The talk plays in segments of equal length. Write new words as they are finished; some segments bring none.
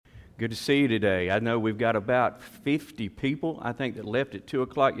Good to see you today. I know we've got about 50 people, I think, that left at 2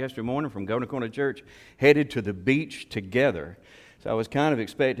 o'clock yesterday morning from Golden Corner Church, headed to the beach together. So I was kind of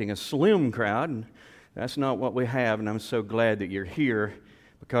expecting a slim crowd, and that's not what we have, and I'm so glad that you're here,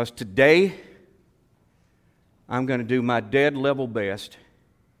 because today I'm going to do my dead level best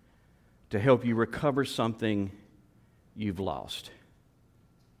to help you recover something you've lost.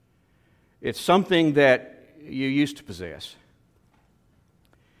 It's something that you used to possess.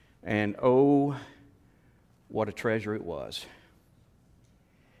 And oh, what a treasure it was.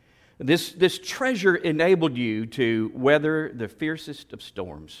 This treasure enabled you to weather the fiercest of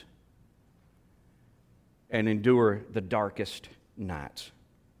storms and endure the darkest nights.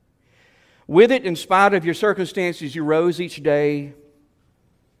 With it, in spite of your circumstances, you rose each day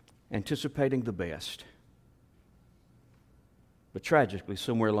anticipating the best. But tragically,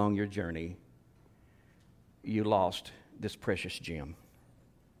 somewhere along your journey, you lost this precious gem.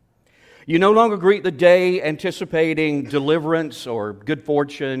 You no longer greet the day anticipating deliverance or good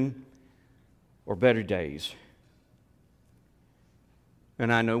fortune or better days.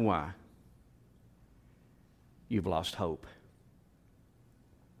 And I know why. You've lost hope.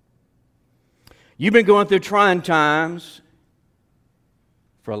 You've been going through trying times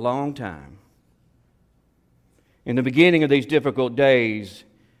for a long time. In the beginning of these difficult days,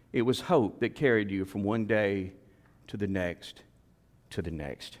 it was hope that carried you from one day to the next to the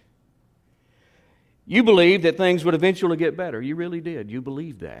next. You believed that things would eventually get better. You really did. You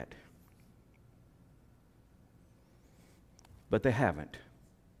believed that. But they haven't.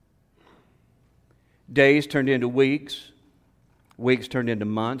 Days turned into weeks. Weeks turned into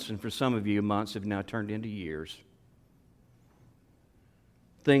months. And for some of you, months have now turned into years.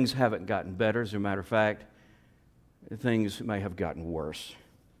 Things haven't gotten better. As a matter of fact, things may have gotten worse.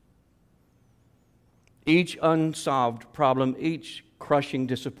 Each unsolved problem, each crushing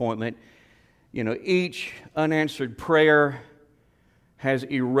disappointment, each unanswered prayer has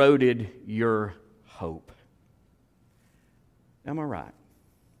eroded your hope. Am I right?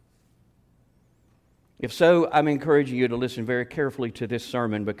 If so, I'm encouraging you to listen very carefully to this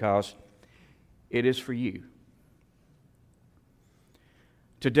sermon because it is for you.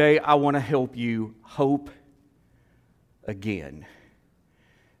 Today, I want to help you hope again.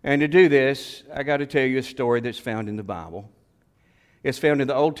 And to do this, I got to tell you a story that's found in the Bible. It's found in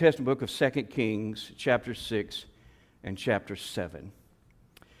the Old Testament book of 2 Kings, chapter 6 and chapter 7.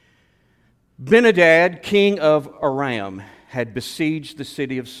 Ben-Hadad, king of Aram, had besieged the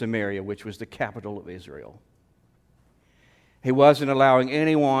city of Samaria, which was the capital of Israel. He wasn't allowing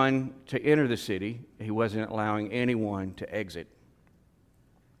anyone to enter the city. He wasn't allowing anyone to exit.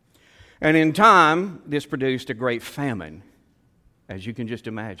 And in time, this produced a great famine, as you can just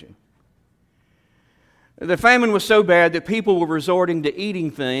imagine. The famine was so bad that people were resorting to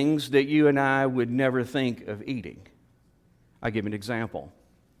eating things that you and I would never think of eating. I'll give you an example.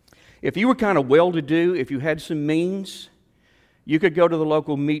 If you were kind of well-to-do, if you had some means, you could go to the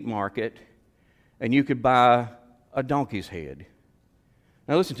local meat market and you could buy a donkey's head.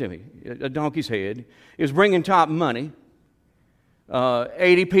 Now listen to me. A donkey's head is bringing top money.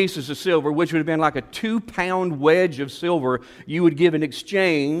 80 pieces of silver, which would have been like a 2-pound wedge of silver you would give in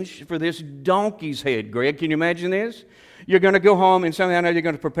exchange for this donkey's head. Greg, can you imagine this? You're going to go home and somehow you're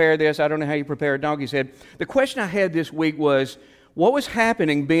going to prepare this. I don't know how you prepare a donkey's head. The question I had this week was, what was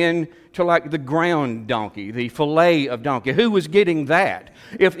happening, Ben, to like the ground donkey, the fillet of donkey? Who was getting that?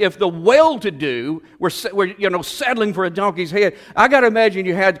 If the well-to-do were settling for a donkey's head, I got to imagine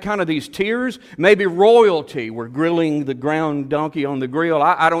you had kind of these tiers. Maybe royalty were grilling the ground donkey on the grill.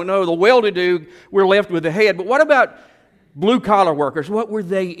 I don't know. The well-to-do were left with the head. But what about blue-collar workers? What were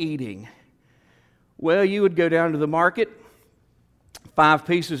they eating? Well, you would go down to the market, 5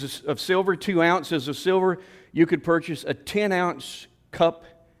 pieces of silver, 2 ounces of silver. You could purchase a 10-ounce cup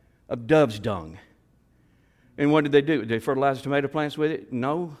of dove's dung. And what did they do? Did they fertilize tomato plants with it?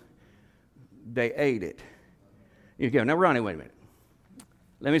 No. They ate it. You go, now Ronnie, wait a minute.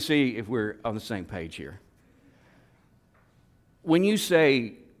 Let me see if we're on the same page here. When you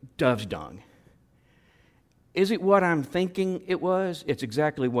say dove's dung, is it what I'm thinking it was? It's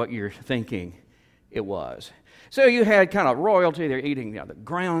exactly what you're thinking it was. So you had kind of royalty. They're eating the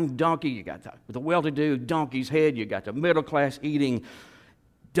ground donkey. You got the well-to-do donkey's head. You got the middle class eating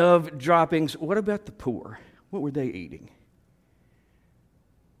dove droppings. What about the poor? What were they eating?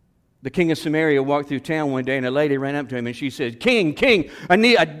 The king of Samaria walked through town one day, and a lady ran up to him, and she said, King,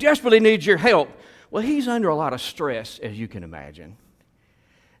 I desperately need your help. Well, he's under a lot of stress, as you can imagine.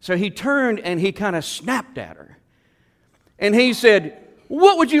 So he turned, and he kind of snapped at her. And he said,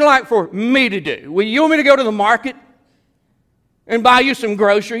 what would you like for me to do? Well, you want me to go to the market and buy you some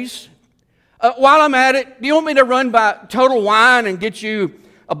groceries. While I'm at it, do you want me to run by Total Wine and get you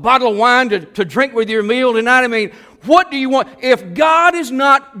a bottle of wine to drink with your meal tonight? I mean, what do you want? If God is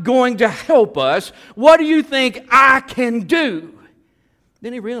not going to help us, what do you think I can do?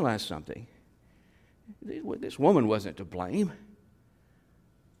 Then he realized something. This woman wasn't to blame.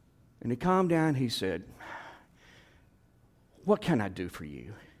 And he calmed down. He said, what can I do for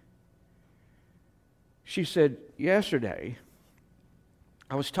you? She said, yesterday,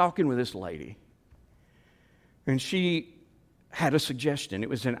 I was talking with this lady, and she had a suggestion. It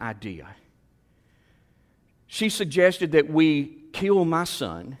was an idea. She suggested that we kill my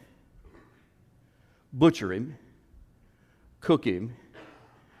son, butcher him, cook him,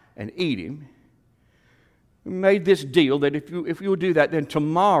 and eat him. We made this deal that if you will do that, then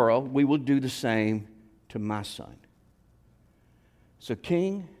tomorrow we will do the same to my son. So,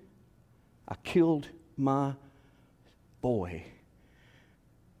 King, I killed my boy.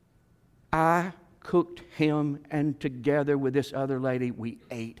 I cooked him, and together with this other lady, we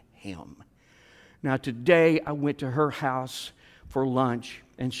ate him. Now, today I went to her house for lunch,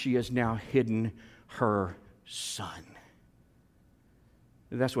 and she has now hidden her son.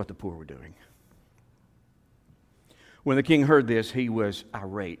 That's what the poor were doing. When the king heard this, he was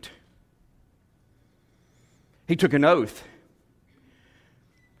irate. He took an oath.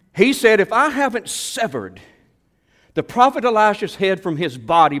 He said, if I haven't severed the prophet Elisha's head from his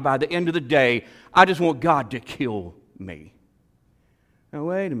body by the end of the day, I just want God to kill me. Now,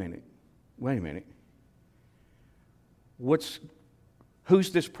 wait a minute.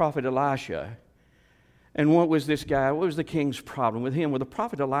 Who's this prophet Elisha? And what was this guy? What was the king's problem with him? Well, the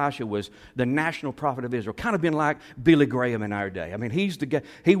prophet Elisha was the national prophet of Israel, kind of been like Billy Graham in our day. I mean,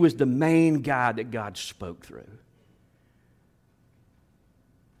 he was the main guy that God spoke through.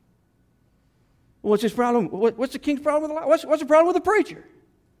 What's his problem? What's the king's problem with Elisha? What's the problem with the preacher?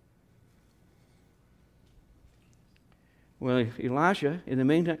 Well, Elisha, in the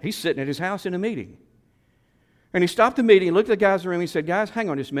meantime, he's sitting at his house in a meeting. And he stopped the meeting, looked at the guys in the room, he said, guys, hang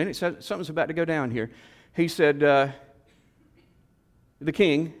on just a minute. He said, something's about to go down here. He said, the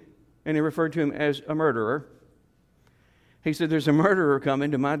king, and he referred to him as a murderer. He said, there's a murderer coming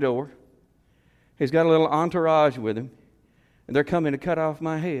to my door. He's got a little entourage with him, and they're coming to cut off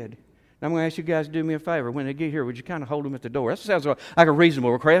my head. Now, I'm going to ask you guys to do me a favor. When they get here, would you kind of hold him at the door? That sounds like a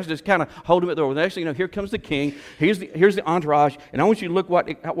reasonable request. Just kind of hold him at the door. The next thing you know, here comes the king. Here's the entourage. And I want you to look what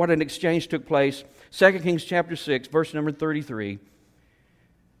an exchange took place. 2 Kings chapter 6, verse number 33.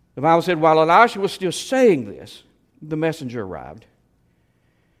 The Bible said, while Elisha was still saying this, the messenger arrived.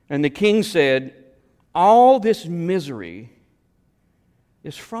 And the king said, all this misery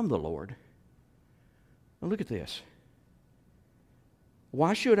is from the Lord. Now look at this.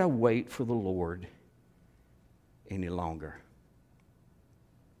 Why should I wait for the Lord any longer?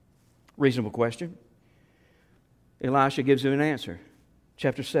 Reasonable question. Elisha gives him an answer.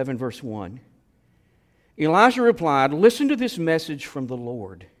 Chapter 7, verse 1. Elisha replied, listen to this message from the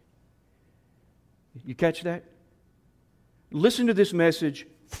Lord. You catch that? Listen to this message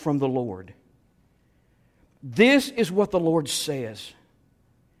from the Lord. This is what the Lord says.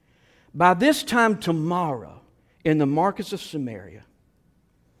 By this time tomorrow, in the markets of Samaria,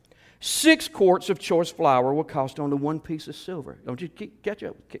 6 quarts of choice flour will cost only 1 piece of silver. Don't you catch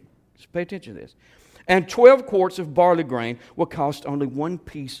up? Just pay attention to this. And 12 quarts of barley grain will cost only 1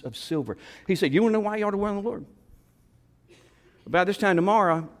 piece of silver. He said, you want to know why you ought to wait on the Lord? About this time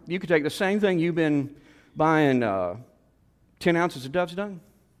tomorrow, you could take the same thing you've been buying 10 ounces of Dove's Dung.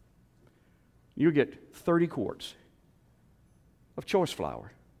 You'll get 30 quarts of choice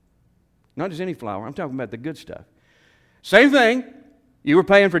flour. Not just any flour. I'm talking about the good stuff. Same thing. You were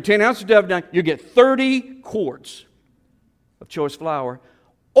paying for 10 ounces of Dove's Dung. You get 30 quarts of choice flour.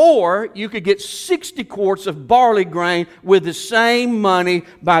 Or you could get 60 quarts of barley grain with the same money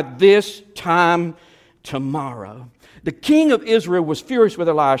by this time tomorrow. The king of Israel was furious with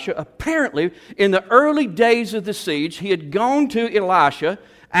Elisha. Apparently, in the early days of the siege, he had gone to Elisha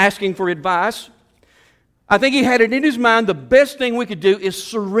asking for advice. I think he had it in his mind, the best thing we could do is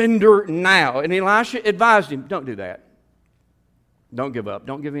surrender now. And Elisha advised him, don't do that. Don't give up.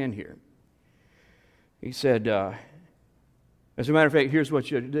 Don't give in here. He said, as a matter of fact, here's what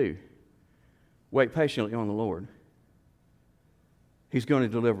you have to do. Wait patiently on the Lord. He's going to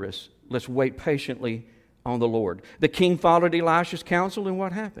deliver us. Let's wait patiently on the Lord. The king followed Elisha's counsel, and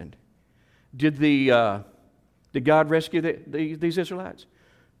what happened? Did God rescue these Israelites?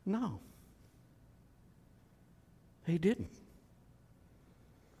 No. He didn't.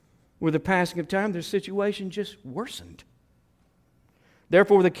 With the passing of time, their situation just worsened.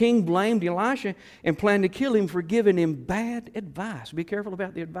 Therefore, the king blamed Elisha and planned to kill him for giving him bad advice. Be careful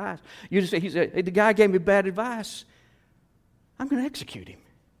about the advice. You just say, he said, hey, the guy gave me bad advice. I'm going to execute him.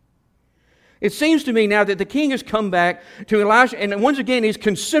 It seems to me now that the king has come back to Elisha, and once again he's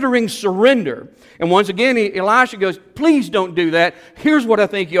considering surrender. And once again Elisha goes, please don't do that. Here's what I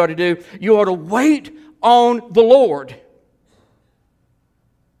think you ought to do. You ought to wait on the Lord.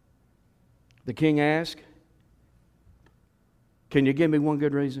 The king asked, can you give me one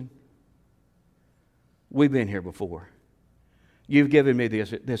good reason? We've been here before. You've given me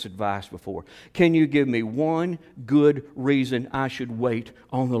this advice before. Can you give me one good reason I should wait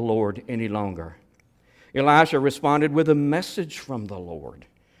on the Lord any longer? Elisha responded with a message from the Lord.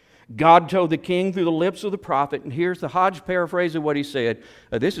 God told the king through the lips of the prophet, and here's the Hodge paraphrase of what he said,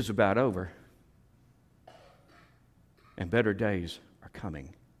 this is about over, and better days are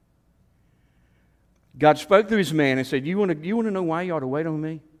coming. God spoke through his man and said, you want to know why you ought to wait on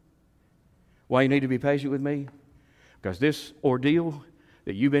me? Why you need to be patient with me? Because this ordeal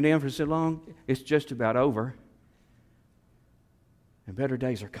that you've been in for so long, it's just about over. And better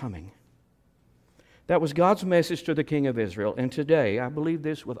days are coming. That was God's message to the king of Israel. And today, I believe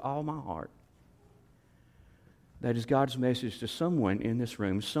this with all my heart. That is God's message to someone in this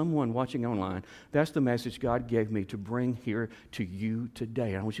room, someone watching online. That's the message God gave me to bring here to you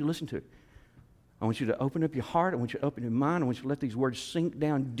today. I want you to listen to it. I want you to open up your heart. I want you to open your mind. I want you to let these words sink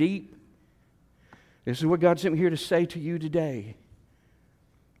down deep. This is what God sent me here to say to you today.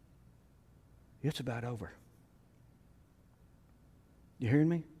 It's about over. You hearing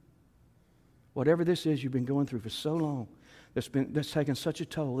me? Whatever this is you've been going through for so long, that's taken such a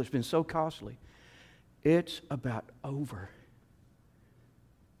toll, that's been so costly, it's about over.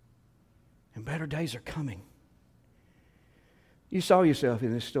 And better days are coming. You saw yourself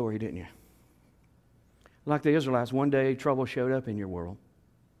in this story, didn't you? Like the Israelites, one day trouble showed up in your world.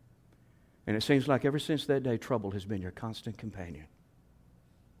 And it seems like ever since that day, trouble has been your constant companion.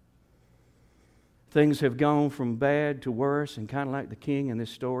 Things have gone from bad to worse, and kind of like the king in this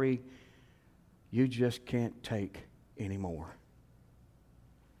story, you just can't take anymore.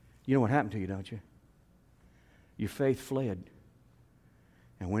 You know what happened to you, don't you? Your faith fled.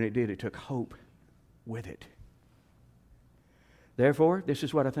 And when it did, it took hope with it. Therefore, this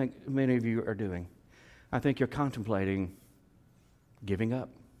is what I think many of you are doing. I think you're contemplating giving up.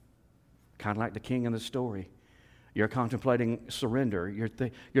 Kind of like the king in the story. You're contemplating surrender.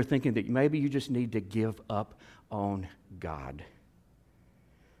 You're thinking that maybe you just need to give up on God.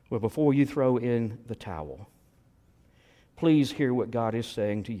 Well, before you throw in the towel, please hear what God is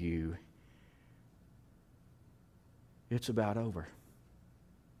saying to you. It's about over.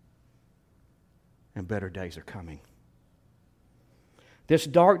 And better days are coming. This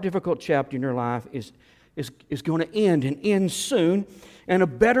dark, difficult chapter in your life is going to end and end soon, and a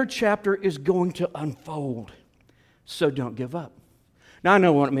better chapter is going to unfold. So don't give up. Now, I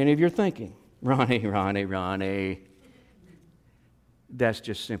know what many of you are thinking. Ronnie. That's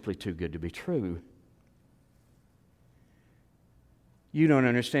just simply too good to be true. You don't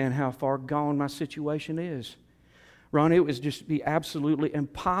understand how far gone my situation is. Ronnie, it would just be absolutely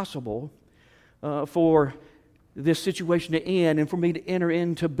impossible for this situation to end and for me to enter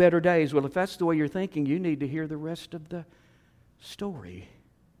into better days. Well, if that's the way you're thinking, you need to hear the rest of the story.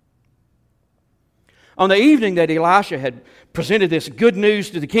 On the evening that Elisha had presented this good news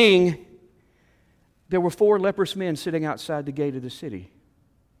to the king, there were 4 leprous men sitting outside the gate of the city.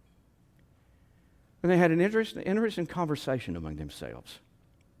 And they had an interesting conversation among themselves.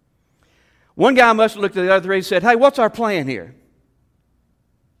 One guy must have looked at the other 3 and said, hey, what's our plan here?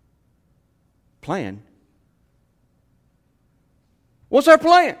 Plan? What's our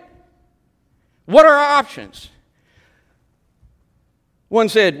plan? What are our options? One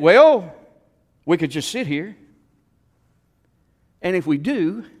said, well, we could just sit here. And if we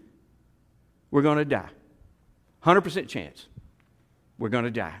do, we're going to die. 100% chance. We're going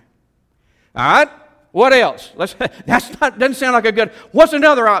to die. All right? What else? Doesn't sound like a good... What's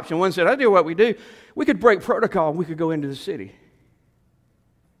another option? One said, I do what we do. We could break protocol and we could go into the city.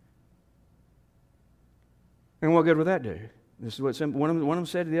 And what good would that do? This is what one of them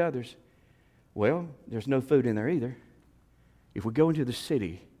said to the others. Well, there's no food in there either. If we go into the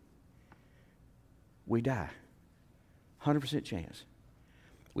city, we die. 100% chance.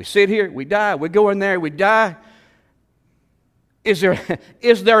 We sit here, we die. We go in there, we die. Is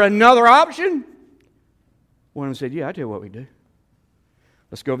there another option? One of them said, yeah, I tell you what we do.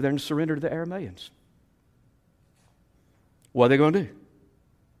 Let's go over there and surrender to the Arameans. What are they going to do?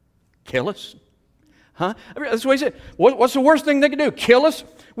 Kill us? Huh? That's what he said. What's the worst thing they can do? Kill us?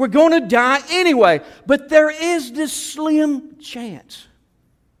 We're going to die anyway. But there is this slim chance.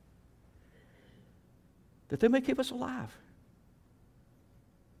 that they may keep us alive.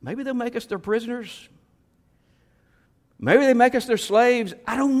 Maybe they'll make us their prisoners. Maybe they make us their slaves.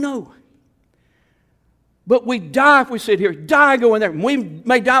 I don't know. But we die if we sit here. Die going there. We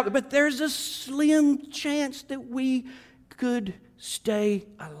may die, but there's a slim chance that we could stay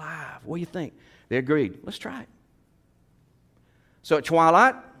alive. What do you think? They agreed. Let's try it. So at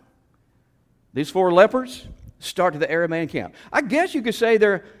twilight, these 4 lepers start to the Aramaean camp. I guess you could say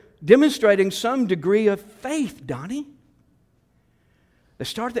they're demonstrating some degree of faith, Donnie. They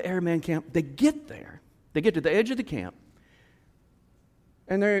start at the Aramaean camp. They get there. They get to the edge of the camp.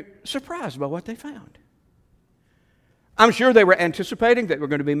 And they're surprised by what they found. I'm sure they were anticipating that we're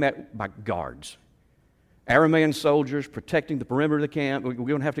going to be met by guards. Aramaean soldiers protecting the perimeter of the camp.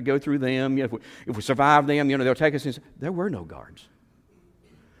 We don't have to go through them. You know, if we survive them, they'll take us in. There were no guards.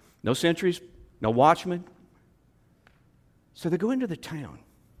 No sentries, no watchmen. So they go into the town.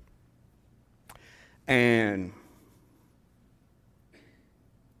 And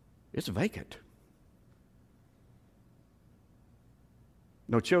it's vacant.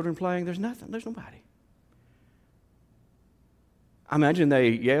 No children playing. There's nothing. There's nobody. I imagine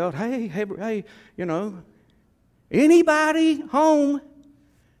they yelled, hey, anybody home?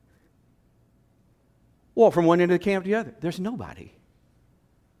 Walk from one end of the camp to the other. There's nobody.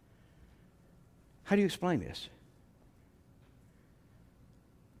 How do you explain this?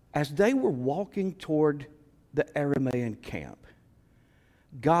 As they were walking toward the Aramaean camp,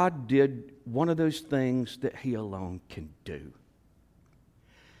 God did one of those things that He alone can do.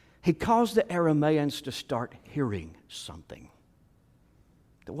 He caused the Aramaeans to start hearing something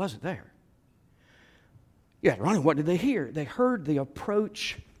that wasn't there. Yeah, Ronnie, what did they hear? They heard the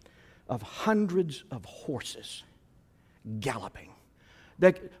approach of hundreds of horses galloping.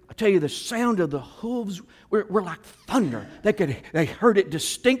 I tell you, the sound of the hooves were like thunder. They heard it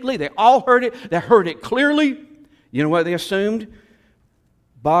distinctly. They all heard it. They heard it clearly. You know what they assumed?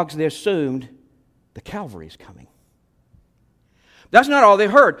 Boggs, they assumed the cavalry's coming. That's not all they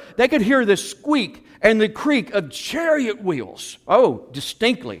heard. They could hear the squeak and the creak of chariot wheels. Oh,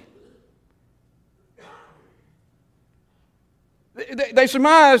 distinctly. They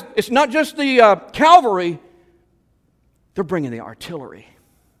surmised it's not just the cavalry. They're bringing the artillery.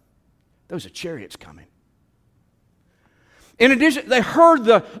 Those are chariots coming. In addition, they heard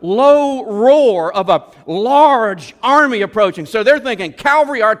the low roar of a large army approaching. So they're thinking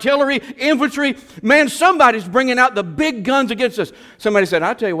cavalry, artillery, infantry. Man, somebody's bringing out the big guns against us. Somebody said,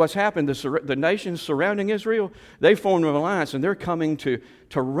 I'll tell you what's happened. The nations surrounding Israel, they formed an alliance, and they're coming to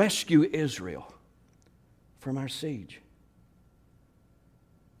rescue Israel from our siege.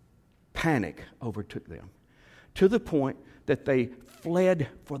 Panic overtook them to the point that they fled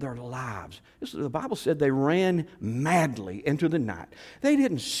for their lives. The Bible said they ran madly into the night. They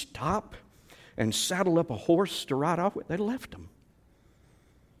didn't stop and saddle up a horse to ride off with. They left them.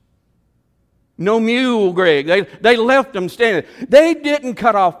 No mule, Greg. They left them standing. They didn't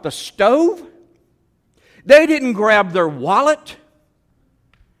cut off the stove. They didn't grab their wallet.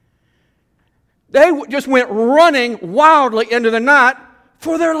 They just went running wildly into the night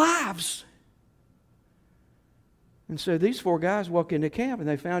for their lives. And so these 4 guys walk into camp and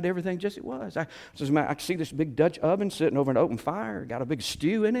they found everything just as it was. I see this big Dutch oven sitting over an open fire, got a big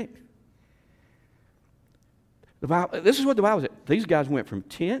stew in it. This is what the Bible said. These guys went from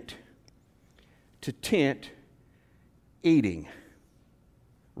tent to tent eating.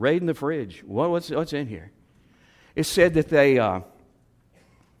 Raiding the fridge. What's in here? It said that they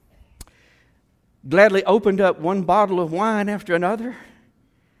gladly opened up one bottle of wine after another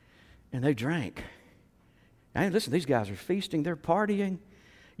and they drank. And listen, these guys are feasting, they're partying.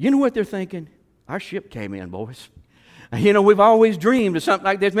 You know what they're thinking? Our ship came in, boys. We've always dreamed of something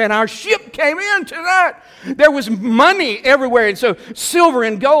like this. Man, our ship came in tonight. There was money everywhere. And so silver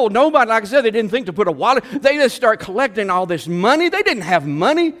and gold, nobody, like I said, they didn't think to put a wallet. They just start collecting all this money. They didn't have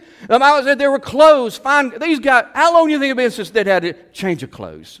money. The Bible said there were clothes. These guys, how long do you think it'd been since they'd had a change of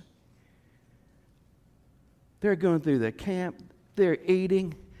clothes? They're going through the camp. They're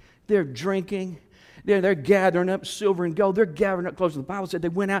eating. They're drinking. They're gathering up silver and gold. They're gathering up clothes. The Bible said they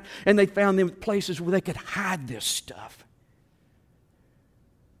went out and they found them places where they could hide this stuff.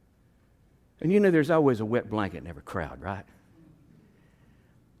 And there's always a wet blanket in every crowd, right?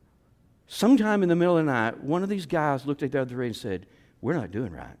 Sometime in the middle of the night, one of these guys looked at the other three and said, we're not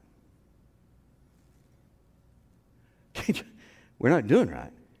doing right. We're not doing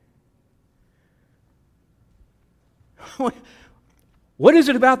right. What is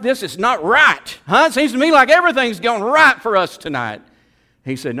it about this? It's not right. Huh? It seems to me like everything's going right for us tonight.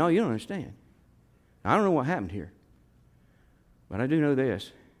 He said, no, you don't understand. I don't know what happened here. But I do know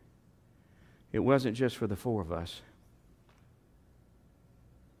this. It wasn't just for the four of us.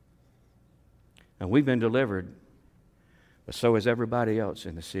 And we've been delivered, but so has everybody else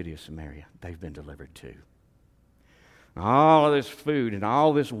in the city of Samaria. They've been delivered too. All of this food and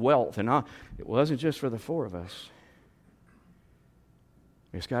all this wealth and all, it wasn't just for the four of us.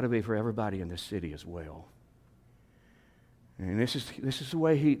 It's got to be for everybody in this city as well. And this is the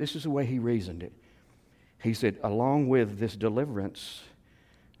way he reasoned it. He said, along with this deliverance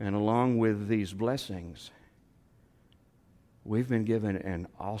and along with these blessings, we've been given an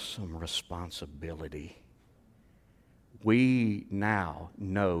awesome responsibility. We now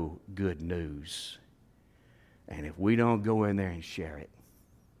know good news. And if we don't go in there and share it,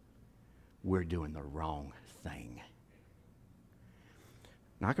 we're doing the wrong thing.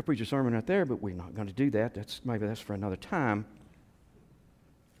 Now, I could preach a sermon right there, but we're not going to do that. Maybe that's for another time.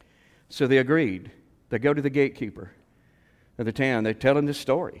 So they agreed. They go to the gatekeeper of the town. They tell him this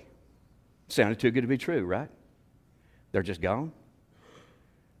story. It sounded too good to be true, right? They're just gone?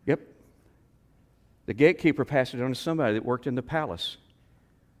 Yep. The gatekeeper passed it on to somebody that worked in the palace.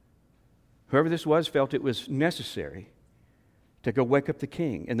 Whoever this was felt it was necessary to go wake up the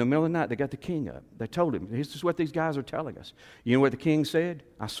king. In the middle of the night, they got the king up. They told him, this is what these guys are telling us. You know what the king said?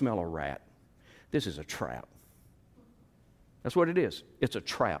 I smell a rat. This is a trap. That's what it is. It's a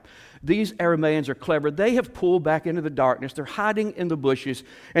trap. These Arameans are clever. They have pulled back into the darkness. They're hiding in the bushes,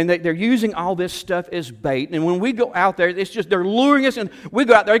 and they're using all this stuff as bait. And when we go out there, it's just they're luring us, and we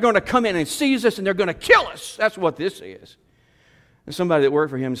go out there, they're going to come in and seize us, and they're going to kill us. That's what this is. And somebody that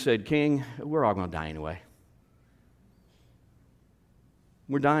worked for him said, King, we're all going to die anyway.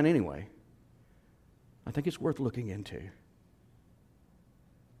 We're dying anyway. I think it's worth looking into.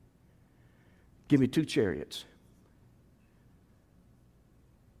 Give me 2 chariots.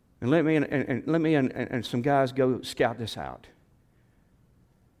 And let me and some guys go scout this out.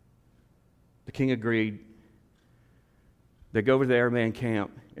 The king agreed. They go over to the Aramean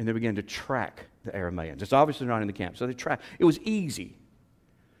camp and they begin to track the Arameans. It's obviously not in the camp, so they track. It was easy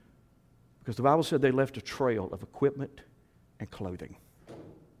because the Bible said they left a trail of equipment and clothing.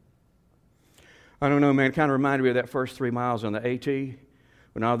 I don't know, man. It kind of reminded me of that first 3 miles on the AT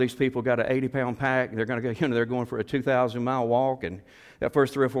when all these people got an 80-pound pack. They're going to go, they're going for a 2,000-mile walk, and that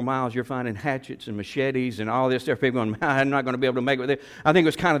first 3 or 4 miles, you're finding hatchets and machetes and all this stuff. People going, I'm not going to be able to make it with it. I think it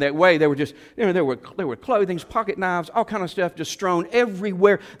was kind of that way. They were just, there were clothing, pocket knives, all kind of stuff just strewn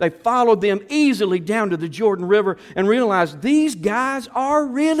everywhere. They followed them easily down to the Jordan River and realized these guys are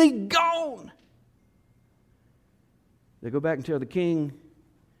really gone. They go back and tell the king.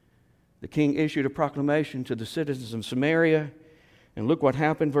 The king issued a proclamation to the citizens of Samaria. And look what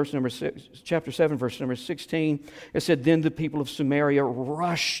happened, chapter 7, verse number 16. It said, then the people of Samaria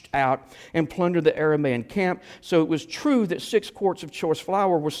rushed out and plundered the Aramean camp. So it was true that 6 quarts of choice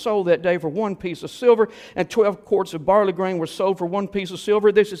flour were sold that day for 1 piece of silver, and 12 quarts of barley grain were sold for 1 piece of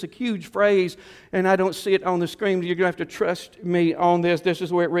silver. This is a huge phrase, and I don't see it on the screen. You're going to have to trust me on this. This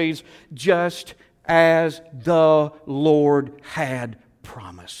is where it reads, just as the Lord had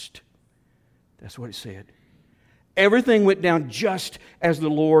promised. That's what it said. Everything went down just as the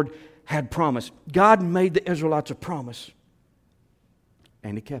Lord had promised. God made the Israelites a promise,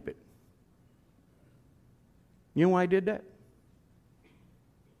 and He kept it. You know why He did that?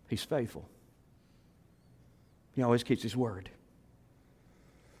 He's faithful. He always keeps His word.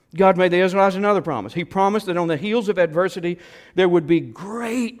 God made the Israelites another promise. He promised that on the heels of adversity, there would be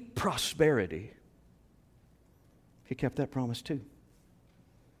great prosperity. He kept that promise too.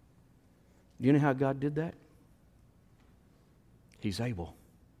 Do you know how God did that? He's able.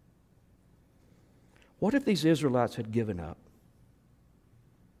 What if these Israelites had given up?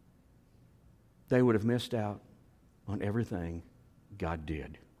 They would have missed out on everything God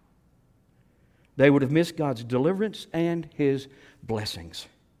did. They would have missed God's deliverance and His blessings.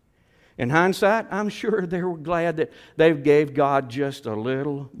 In hindsight, I'm sure they were glad that they gave God just a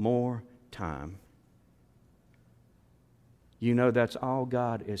little more time. You know, that's all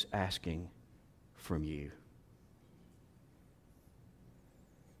God is asking from you.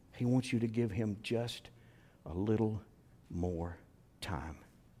 He wants you to give Him just a little more time.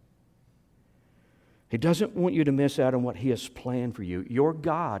 He doesn't want you to miss out on what He has planned for you. Your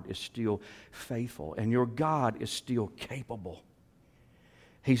God is still faithful, and your God is still capable.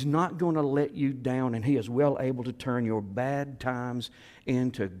 He's not going to let you down, and He is well able to turn your bad times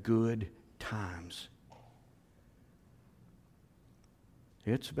into good times.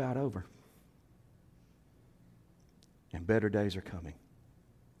 It's about over. And better days are coming.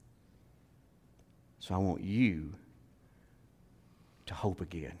 So I want you to hope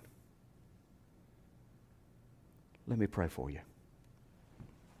again. Let me pray for you.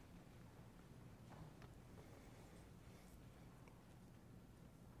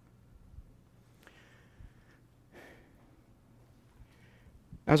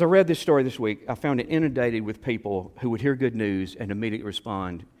 As I read this story this week, I found it inundated with people who would hear good news and immediately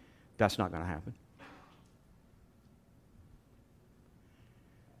respond, that's not going to happen.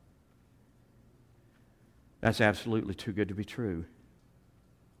 That's absolutely too good to be true.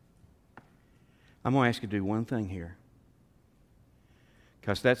 I'm going to ask you to do one thing here,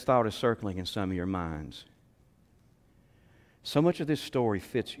 because that thought is circling in some of your minds. So much of this story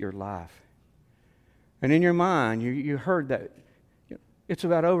fits your life. And in your mind, you heard that it's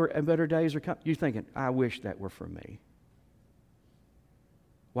about over and better days are coming. You're thinking, I wish that were for me.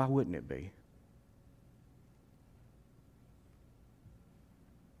 Why wouldn't it be?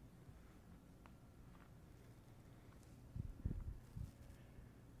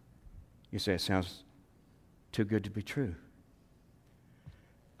 You say, it sounds too good to be true.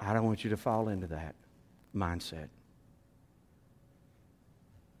 I don't want you to fall into that mindset.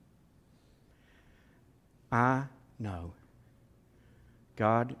 I know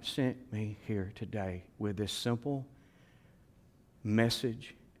God sent me here today with this simple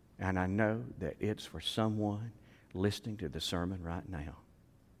message, and I know that it's for someone listening to the sermon right now.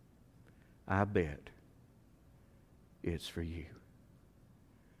 I bet it's for you.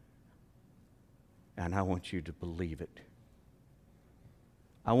 And I want you to believe it.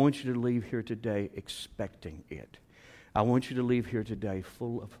 I want you to leave here today expecting it. I want you to leave here today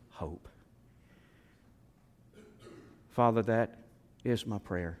full of hope. Father, that is my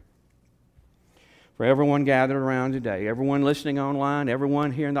prayer. For everyone gathered around today, everyone listening online,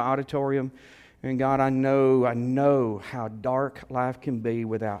 everyone here in the auditorium, and God, I know how dark life can be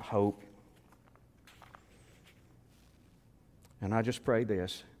without hope. And I just pray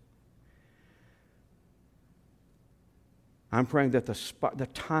this. I'm praying that the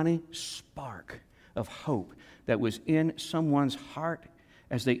tiny spark of hope that was in someone's heart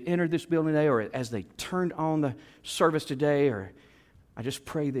as they entered this building today, or as they turned on the service today, or I just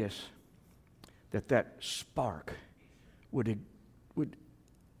pray this, that spark would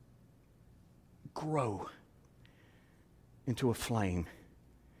grow into a flame,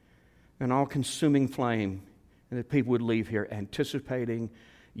 an all-consuming flame, and that people would leave here anticipating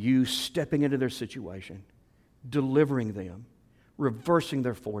you stepping into their situation, delivering them, reversing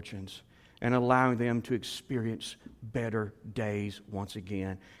their fortunes, and allowing them to experience better days once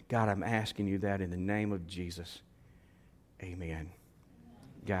again. God, I'm asking you that in the name of Jesus. Amen.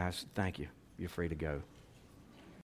 Guys, thank you. You're free to go.